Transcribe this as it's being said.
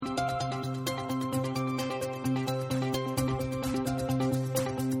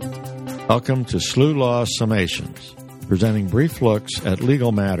Welcome to SLU Law Summations, presenting brief looks at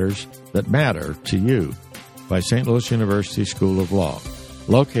legal matters that matter to you by St. Louis University School of Law,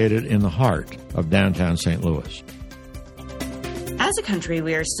 located in the heart of downtown St. Louis. As a country,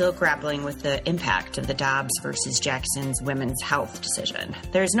 we are still grappling with the impact of the Dobbs versus Jackson's women's health decision.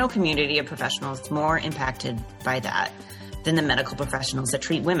 There is no community of professionals more impacted by that than the medical professionals that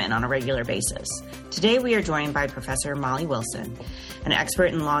treat women on a regular basis. Today, we are joined by Professor Molly Wilson, an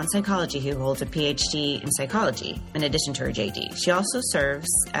expert in law and psychology who holds a PhD in psychology, in addition to her JD. She also serves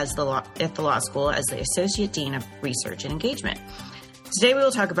at the law school as the Associate Dean of Research and Engagement. Today, we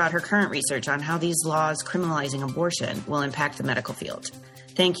will talk about her current research on how these laws criminalizing abortion will impact the medical field.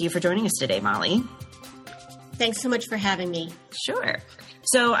 Thank you for joining us today, Molly. Thanks so much for having me. Sure.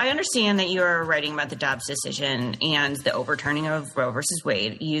 So I understand that you are writing about the Dobbs decision and the overturning of Roe versus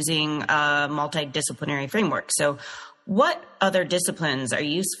Wade using a multidisciplinary framework. So what other disciplines are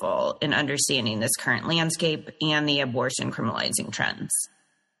useful in understanding this current landscape and the abortion criminalizing trends?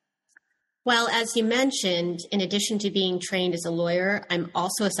 Well, as you mentioned, in addition to being trained as a lawyer, I'm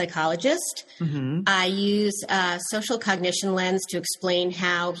also a psychologist. Mm-hmm. I use a social cognition lens to explain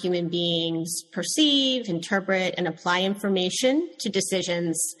how human beings perceive, interpret, and apply information to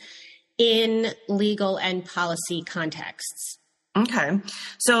decisions in legal and policy contexts. Okay.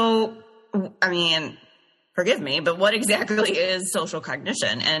 So, forgive me, but what exactly is social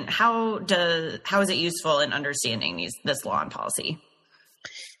cognition, and how is it useful in understanding this law and policy?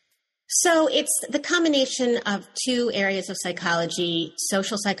 So it's the combination of two areas of psychology,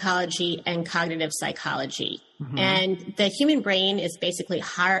 social psychology and cognitive psychology. Mm-hmm. And the human brain is basically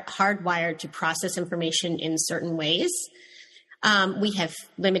hardwired to process information in certain ways. We have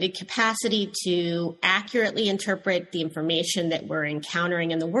limited capacity to accurately interpret the information that we're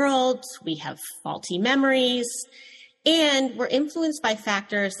encountering in the world. We have faulty memories. And we're influenced by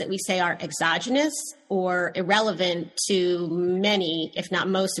factors that we say are exogenous or irrelevant to many, if not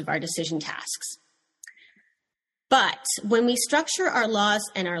most, of our decision tasks. But when we structure our laws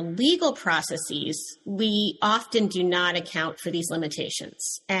and our legal processes, we often do not account for these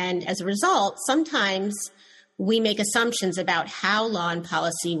limitations. And as a result, sometimes we make assumptions about how law and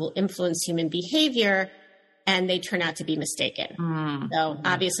policy will influence human behavior, and they turn out to be mistaken. So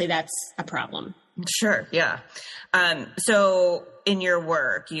obviously that's a problem. Sure. Yeah. So in your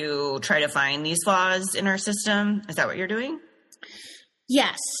work, you try to find these flaws in our system. Is that what you're doing?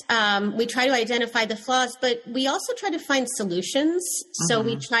 Yes. We try to identify the flaws, but we also try to find solutions. Mm-hmm. So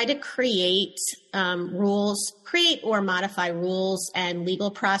we try to create or modify rules and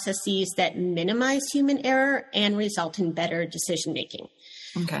legal processes that minimize human error and result in better decision making.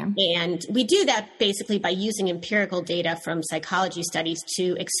 Okay. And we do that basically by using empirical data from psychology studies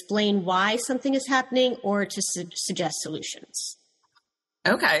to explain why something is happening or to suggest solutions.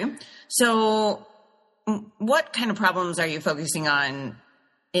 Okay. So what kind of problems are you focusing on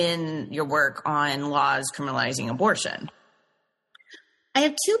in your work on laws criminalizing abortion? I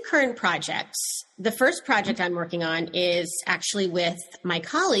have two current projects. The first project I'm working on is actually with my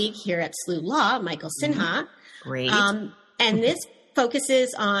colleague here at SLU Law, Michael Sinha. Great. And this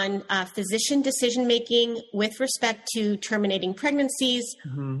focuses on physician decision-making with respect to terminating pregnancies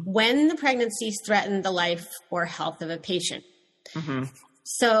when the pregnancies threaten the life or health of a patient. Mm-hmm.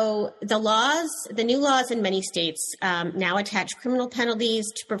 So the new laws in many states now attach criminal penalties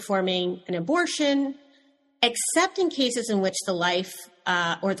to performing an abortion, except in cases in which the life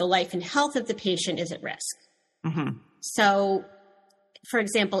or the life and health of the patient is at risk. Mm-hmm. So, for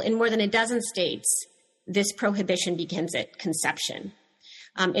example, in more than a dozen states, this prohibition begins at conception.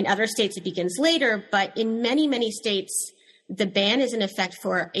 In other states, it begins later, but in many, many states, the ban is in effect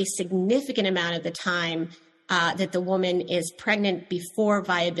for a significant amount of the time that the woman is pregnant before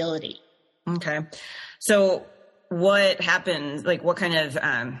viability. Okay. So what happens, what kind of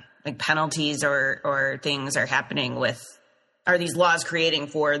penalties or things are happening are these laws creating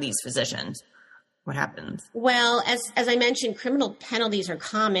for these physicians? What happens? Well, as I mentioned, criminal penalties are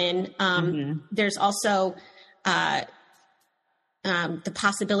common. There's also the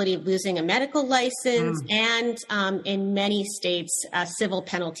possibility of losing a medical license and in many states, civil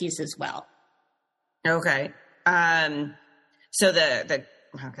penalties as well. Okay. So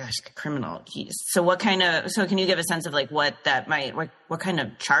criminal. So can you give a sense of what kind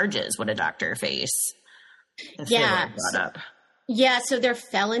of charges would a doctor face if they were brought up? Yeah, so they're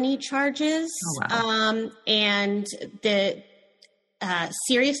felony charges. Oh, wow. And the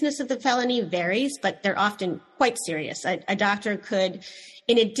seriousness of the felony varies, but they're often quite serious. A doctor could,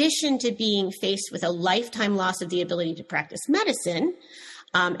 in addition to being faced with a lifetime loss of the ability to practice medicine,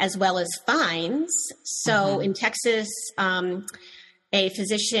 as well as fines. So in Texas, a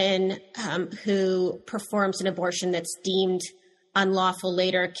physician who performs an abortion that's deemed unlawful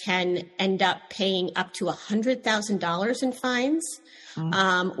later can end up paying up to $100,000 in fines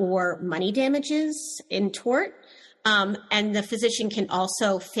or money damages in tort. And the physician can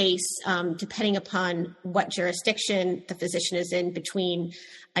also face, depending upon what jurisdiction the physician is in, between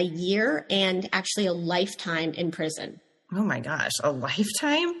a year and actually a lifetime in prison. Oh my gosh, a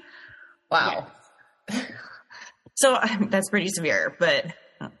lifetime? Wow. Yeah. So that's pretty severe, but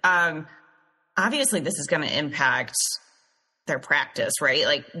obviously this is going to impact their practice, right?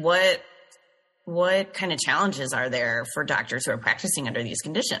 Like what kind of challenges are there for doctors who are practicing under these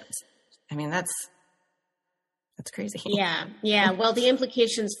conditions? I mean, that's crazy. Yeah. Well, the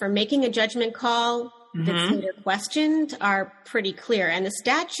implications for making a judgment call that's later questioned are pretty clear. And the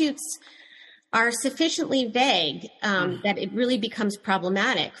statutes are sufficiently vague that it really becomes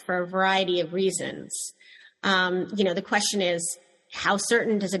problematic for a variety of reasons. The question is, how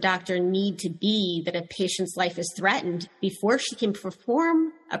certain does a doctor need to be that a patient's life is threatened before she can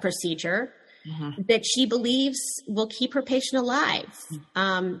perform a procedure that she believes will keep her patient alive?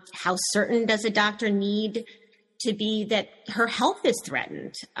 How certain does a doctor need to be that her health is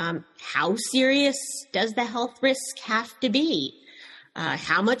threatened? How serious does the health risk have to be?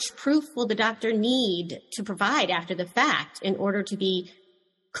 How much proof will the doctor need to provide after the fact in order to be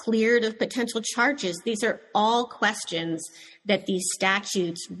cleared of potential charges? These are all questions that these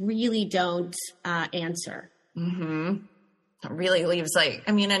statutes really don't answer. It really leaves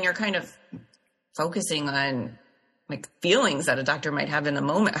and you're kind of focusing on feelings that a doctor might have in the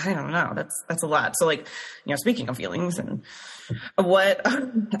moment. I don't know. That's a lot. So speaking of feelings and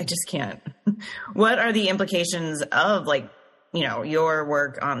I just can't, what are the implications of your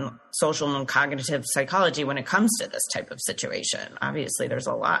work on social and cognitive psychology when it comes to this type of situation? Obviously there's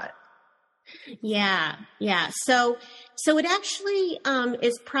a lot. Yeah. So it actually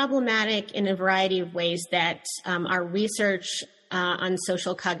is problematic in a variety of ways that our research on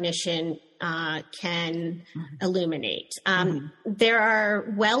social cognition can illuminate. There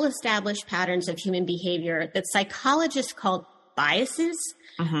are well-established patterns of human behavior that psychologists call biases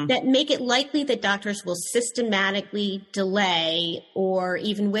that make it likely that doctors will systematically delay or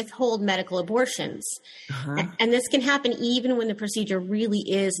even withhold medical abortions. And this can happen even when the procedure really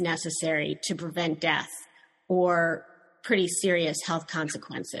is necessary to prevent death or pretty serious health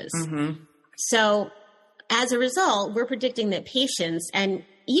consequences. So as a result, we're predicting that patients, and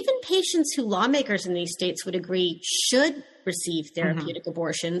even patients who lawmakers in these states would agree should receive therapeutic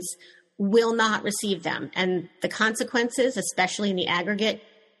abortions, will not receive them. And the consequences, especially in the aggregate,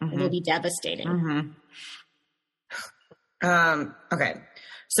 will be devastating. Okay.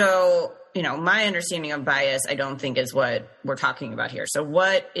 So, my understanding of bias, I don't think is what we're talking about here. So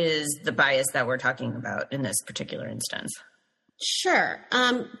what is the bias that we're talking about in this particular instance? Sure.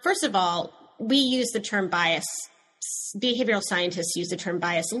 First of all, we use the term bias. Behavioral scientists use the term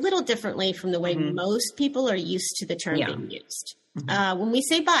bias a little differently from the way most people are used to the term being used. When we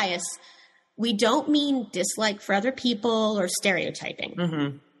say bias, we don't mean dislike for other people or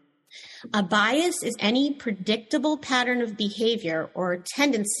stereotyping. A bias is any predictable pattern of behavior or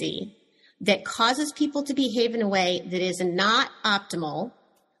tendency that causes people to behave in a way that is not optimal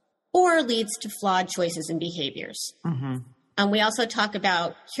or leads to flawed choices and behaviors. And we also talk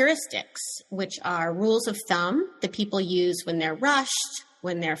about heuristics, which are rules of thumb that people use when they're rushed,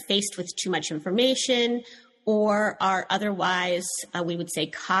 when they're faced with too much information, or are otherwise, we would say,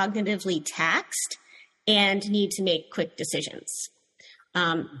 cognitively taxed and need to make quick decisions.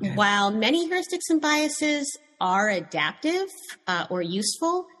 While many heuristics and biases are adaptive or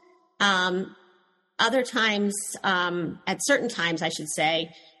useful, other times, at certain times, I should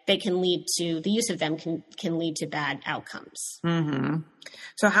say, they can lead to, the use of them can lead to bad outcomes.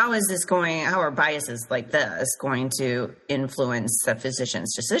 So how are biases like this going to influence the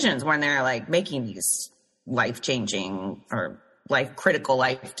physician's decisions when they're making these life-changing or critical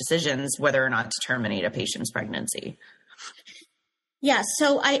life decisions, whether or not to terminate a patient's pregnancy? Yeah,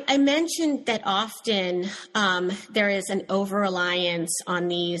 so I mentioned that often there is an over-reliance on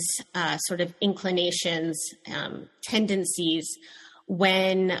these sort of inclinations, tendencies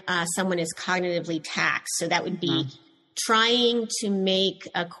when someone is cognitively taxed. So that would be trying to make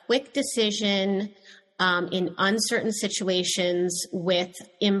a quick decision in uncertain situations with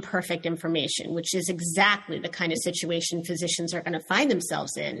imperfect information, which is exactly the kind of situation physicians are going to find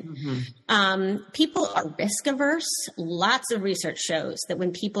themselves in. People are risk averse. Lots of research shows that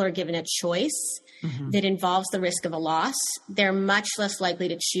when people are given a choice that involves the risk of a loss, they're much less likely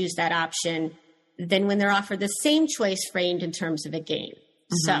to choose that option than when they're offered the same choice framed in terms of a gain.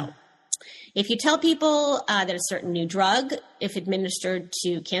 So If you tell people that a certain new drug, if administered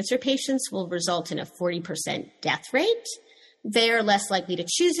to cancer patients, will result in a 40% death rate, they're less likely to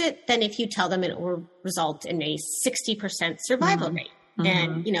choose it than if you tell them it will result in a 60% survival rate.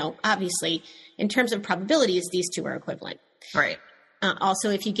 And, obviously, in terms of probabilities, these two are equivalent. Right. Also,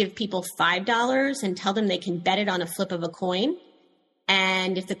 if you give people $5 and tell them they can bet it on a flip of a coin,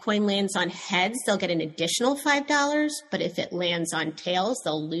 and if the coin lands on heads, they'll get an additional $5. But if it lands on tails,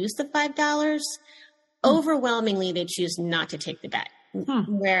 they'll lose the $5. Overwhelmingly, they choose not to take the bet.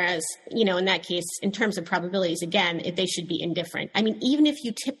 Whereas, in that case, in terms of probabilities, again, they should be indifferent. I mean, even if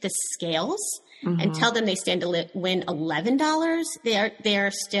you tip the scales and tell them they stand to win $11, they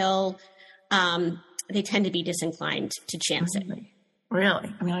are still, they tend to be disinclined to chance it.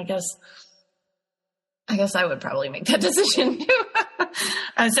 Really? I mean, I guess I would probably make that decision too.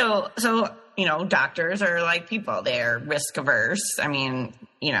 So, doctors are like people. They're risk averse. I mean,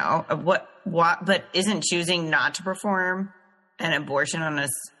 but isn't choosing not to perform an abortion on a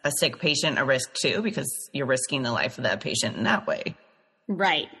sick patient a risk too? Because you're risking the life of that patient in that way.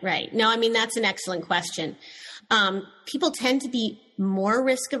 Right. No, I mean, that's an excellent question. People tend to be more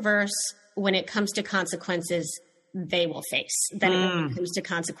risk averse when it comes to consequences they will face than when it comes to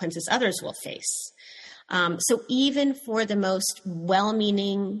consequences others will face. So even for the most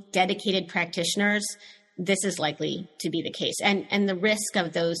well-meaning, dedicated practitioners, this is likely to be the case. And the risk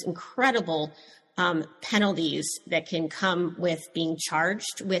of those incredible penalties that can come with being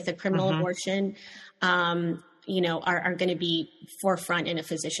charged with a criminal abortion, are going to be forefront in a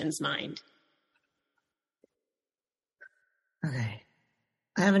physician's mind. Okay.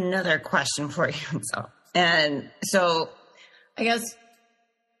 I have another question for you. So I guess,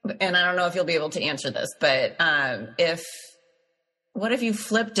 and I don't know if you'll be able to answer this, but what if you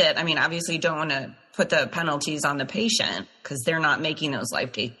flipped it? I mean, obviously you don't want to put the penalties on the patient because they're not making those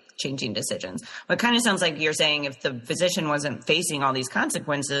life-changing decisions. But it kind of sounds like you're saying if the physician wasn't facing all these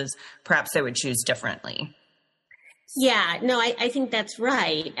consequences, perhaps they would choose differently. Yeah, no, I think that's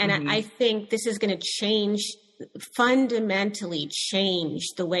right. And I think this is going to fundamentally change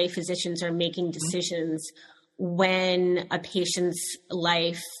the way physicians are making decisions when a patient's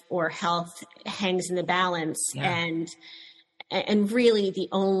life or health hangs in the balance. And really the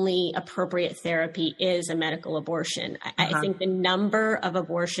only appropriate therapy is a medical abortion. I think the number of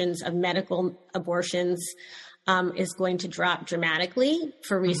medical abortions is going to drop dramatically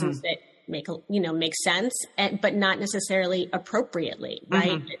for reasons that make sense, but not necessarily appropriately,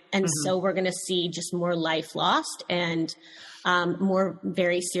 right? And so we're going to see just more life lost and more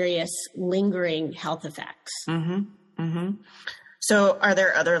very serious lingering health effects. So are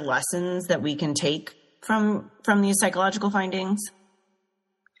there other lessons that we can take from these psychological findings?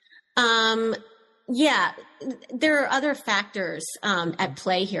 Yeah, there are other factors at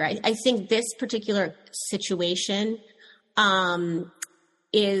play here. I think this particular situation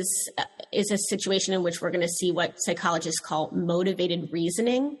is a situation in which we're going to see what psychologists call motivated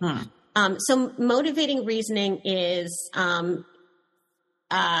reasoning. So motivating reasoning is a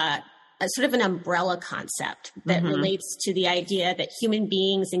sort of an umbrella concept that relates to the idea that human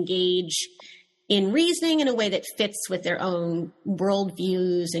beings engage in reasoning in a way that fits with their own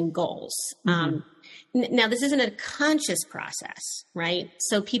worldviews and goals. Now, this isn't a conscious process, right?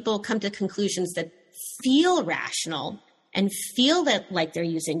 So people come to conclusions that feel rational and feel that like they're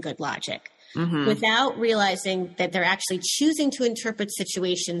using good logic without realizing that they're actually choosing to interpret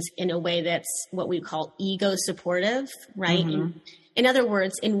situations in a way that's what we call ego supportive, right? In other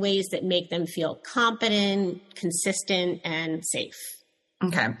words, in ways that make them feel competent, consistent, and safe.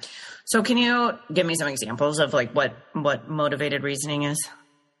 Okay. So can you give me some examples of like what motivated reasoning is?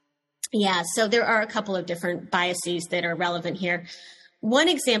 Yeah. So there are a couple of different biases that are relevant here. One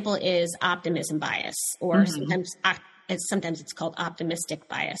example is optimism bias, or sometimes it's called optimistic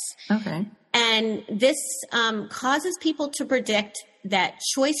bias. Okay. And this causes people to predict that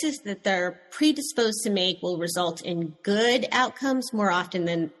choices that they're predisposed to make will result in good outcomes more often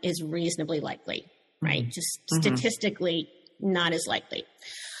than is reasonably likely, right? Just statistically not as likely.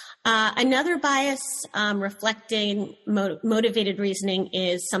 Another bias reflecting motivated reasoning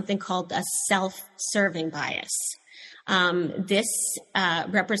is something called a self-serving bias. This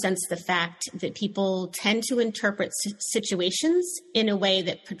represents the fact that people tend to interpret situations in a way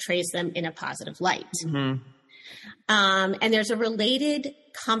that portrays them in a positive light. And there's a related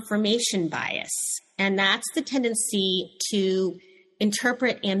confirmation bias, and that's the tendency to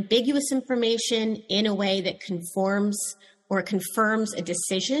interpret ambiguous information in a way that conforms or confirms a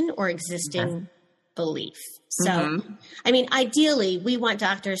decision or existing belief. So, I mean, ideally, we want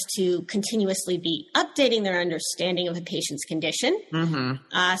doctors to continuously be updating their understanding of a patient's condition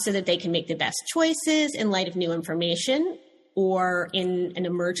so that they can make the best choices in light of new information or in an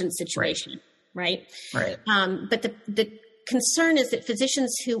emergent situation, right? But the concern is that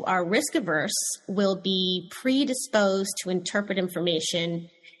physicians who are risk averse will be predisposed to interpret information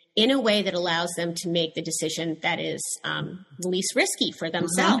in a way that allows them to make the decision that is least risky for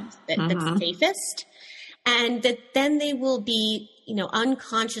themselves, that's safest. And that then they will be,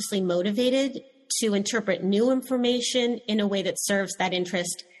 unconsciously motivated to interpret new information in a way that serves that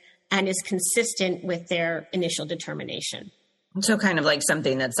interest and is consistent with their initial determination. So kind of like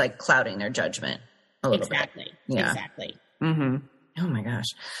something that's like clouding their judgment a little bit. Yeah. Exactly. Oh my gosh.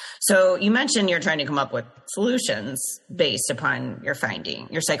 So you mentioned you're trying to come up with solutions based upon your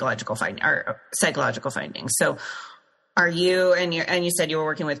psychological findings. So are you, and you said you were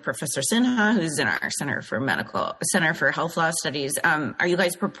working with Professor Sinha, who's in our Center for Health Law Studies. Are you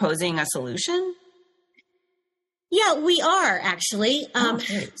guys proposing a solution? Yeah, we are actually.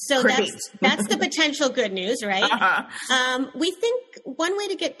 So that's the potential good news, right? We think one way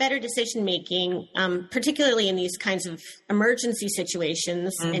to get better decision making, particularly in these kinds of emergency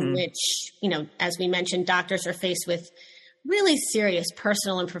situations in which, as we mentioned, doctors are faced with really serious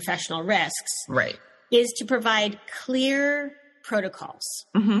personal and professional risks, right, is to provide clear protocols,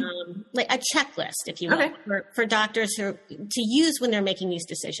 like a checklist, if you will, for doctors to use when they're making these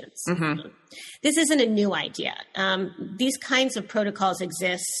decisions. This isn't a new idea. These kinds of protocols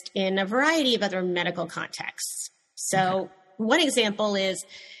exist in a variety of other medical contexts. So one example is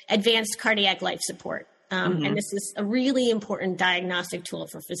advanced cardiac life support. And this is a really important diagnostic tool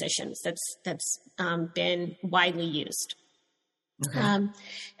for physicians that's been widely used.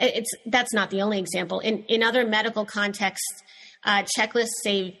 That's not the only example. In other medical contexts, checklists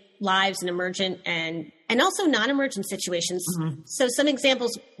save lives in emergent and also non-emergent situations. So some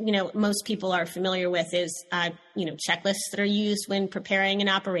examples, most people are familiar with is, checklists that are used when preparing an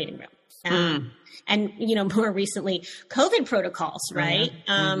operating room. And, more recently, COVID protocols, right?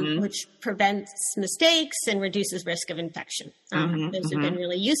 Which prevents mistakes and reduces risk of infection. Those have been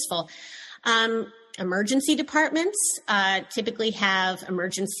really useful. Emergency departments typically have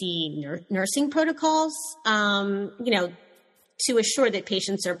emergency nursing protocols, to assure that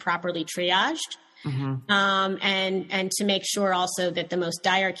patients are properly triaged, and to make sure also that the most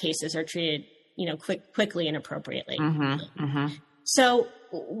dire cases are treated, quickly and appropriately. So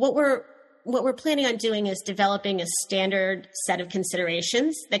what we're planning on doing is developing a standard set of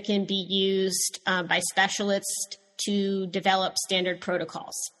considerations that can be used by specialists to develop standard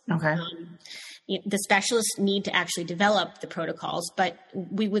protocols. The specialists need to actually develop the protocols, but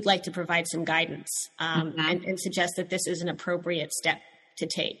we would like to provide some guidance and suggest that this is an appropriate step to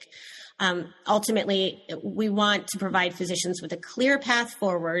take. Ultimately, we want to provide physicians with a clear path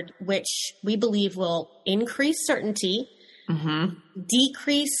forward, which we believe will increase certainty,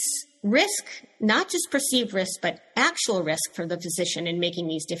 decrease risk, not just perceived risk, but actual risk for the physician in making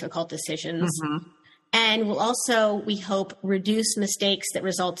these difficult decisions. And will also, we hope, reduce mistakes that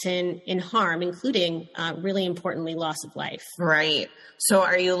result in harm, including, really importantly, loss of life. Right. So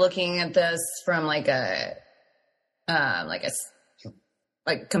are you looking at this from like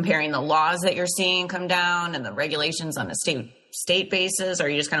comparing the laws that you're seeing come down and the regulations on a state basis? Or are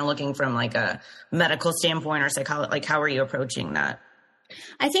you just kind of looking from like a medical standpoint or psychology? Like, how are you approaching that?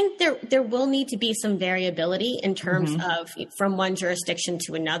 I think there will need to be some variability in terms of from one jurisdiction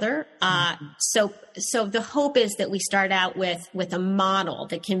to another. So the hope is that we start out with a model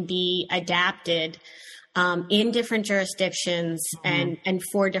that can be adapted in different jurisdictions and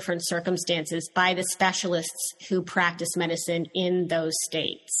for different circumstances by the specialists who practice medicine in those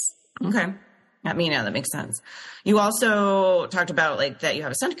states. Okay. That makes sense. You also talked about that you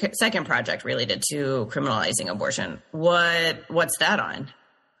have a second project related to criminalizing abortion. What's that on?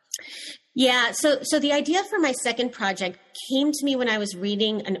 Yeah. So the idea for my second project came to me when I was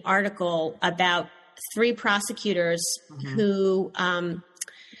reading an article about 3 prosecutors who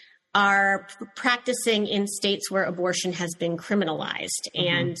are practicing in states where abortion has been criminalized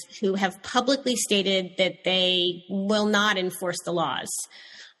and who have publicly stated that they will not enforce the laws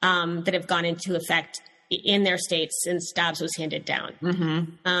that have gone into effect in their states since Dobbs was handed down.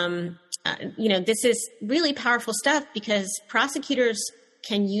 This is really powerful stuff because prosecutors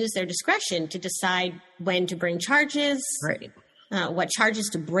can use their discretion to decide when to bring charges, what charges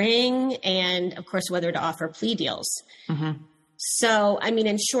to bring, and of course, whether to offer plea deals. So,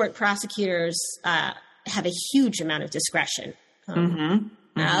 in short, prosecutors have a huge amount of discretion.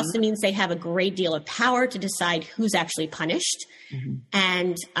 It also means they have a great deal of power to decide who's actually punished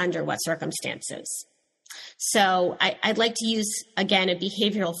and under what circumstances. So I'd like to use, again, a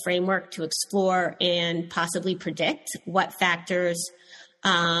behavioral framework to explore and possibly predict what factors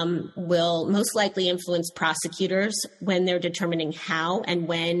will most likely influence prosecutors when they're determining how and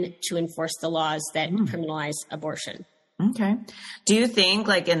when to enforce the laws that criminalize abortion. Okay. Do you think,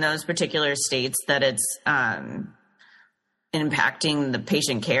 like, in those particular states that it's impacting the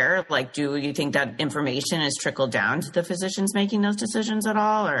patient care? Like, do you think that information is trickled down to the physicians making those decisions at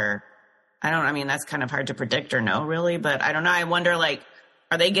all? Or I mean, that's kind of hard to predict or know, really, but I don't know. I wonder, like,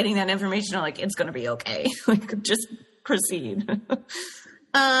 are they getting that information or, like, it's going to be okay? Like, just proceed.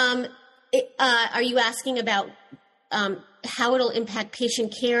 Are you asking about how it'll impact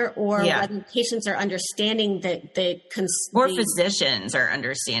patient care, or whether patients are understanding or physicians are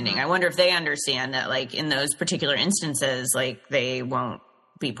understanding? I wonder if they understand that, like, in those particular instances, like, they won't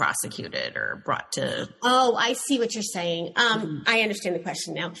be prosecuted or brought to. Oh, I see what you're saying. I understand the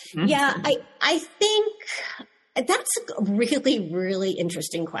question now. Yeah, I think that's a really, really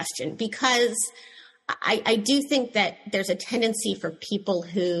interesting question, because I do think that there's a tendency for people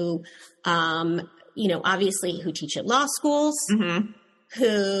who, obviously who teach at law schools,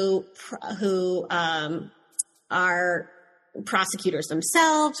 who are prosecutors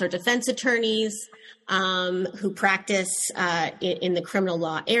themselves or defense attorneys, who practice in the criminal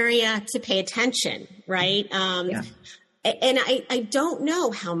law area, to pay attention, right? And I don't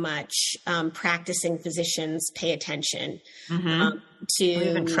know how much practicing physicians pay attention to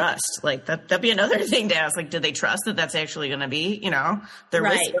even trust. Like, that'd be another thing to ask. Like, do they trust that that's actually going to be, their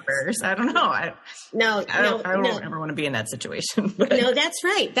risk averse? I don't know. I don't ever want to be in that situation. But. No, that's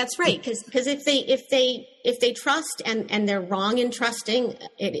right. That's right. Because if they trust and they're wrong in trusting,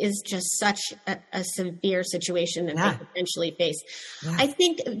 it is just such a severe situation that they potentially face. Yeah. I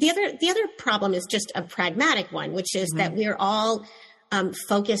think the other problem is just a pragmatic one, which is that we're all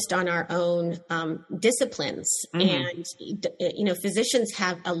focused on our own disciplines, and physicians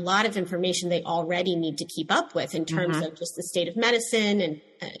have a lot of information they already need to keep up with in terms of just the state of medicine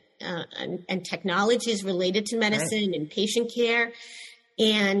and technologies related to medicine and patient care,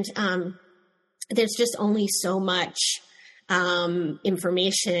 and there's just only so much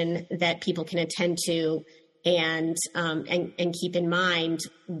information that people can attend to and keep in mind,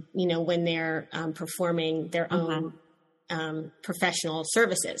 when they're performing their own professional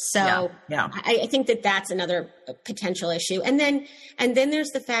services. So I think that that's another potential issue. And then there's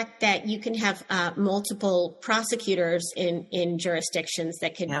the fact that you can have multiple prosecutors in jurisdictions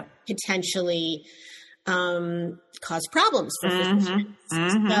that could potentially cause problems for physicians.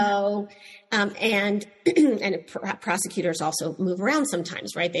 So, and prosecutors also move around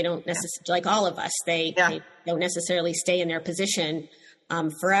sometimes, right? They don't necessarily, like all of us, they don't necessarily stay in their position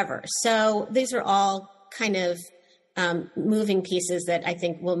forever. So these are all kind of moving pieces that I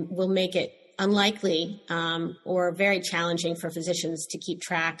think will make it unlikely or very challenging for physicians to keep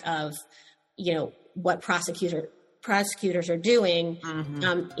track of, what prosecutors are doing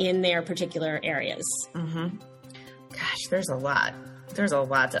in their particular areas. Gosh, there's a lot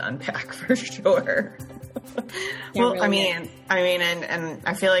to unpack for sure. Well, really and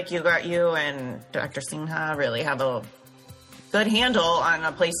I feel like you and Dr. Sinha really have a good handle on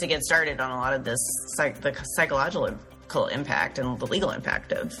a place to get started on a lot of this, the psychological impact and the legal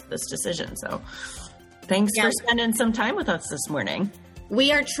impact of this decision. So thanks for spending some time with us this morning.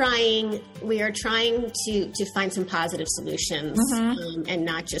 We are trying to find some positive solutions and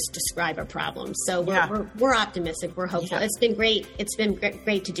not just describe a problem. So we're optimistic. We're hopeful. Yeah. It's been great. It's been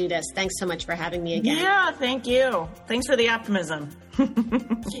great to do this. Thanks so much for having me again. Yeah, thank you. Thanks for the optimism.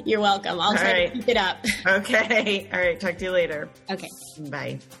 You're welcome. I'll try to keep it up. Okay. All right. Talk to you later. Okay.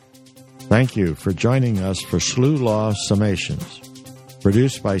 Bye. Thank you for joining us for SLU Law Summations,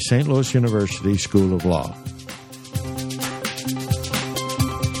 produced by St. Louis University School of Law.